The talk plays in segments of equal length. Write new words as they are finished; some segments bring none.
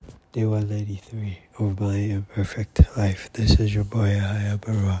Day 193 of my imperfect life. This is your boy Ahaya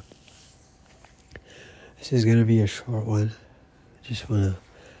Barua. This is gonna be a short one. I just wanna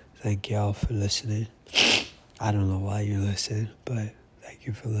thank y'all for listening. I don't know why you listen, but thank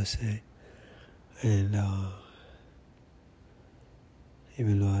you for listening. And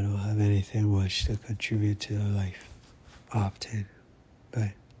even though I don't have anything much to contribute to the life often, but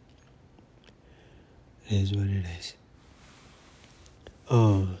it is what it is.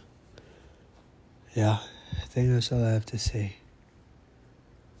 Yeah, I think that's all I have to say.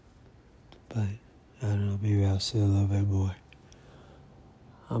 But I don't know, maybe I'll say a little bit more.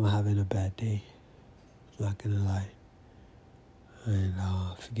 I'm having a bad day, not gonna lie. And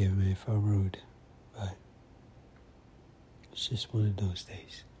forgive me if I'm rude, but it's just one of those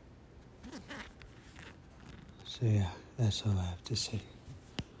days. So yeah, that's all I have to say.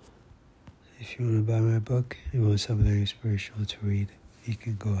 If you want to buy my book, you want something inspirational to read, you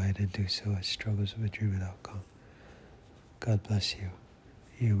can go ahead and do so at strugglesofadreamer.com. God bless you.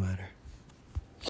 You matter.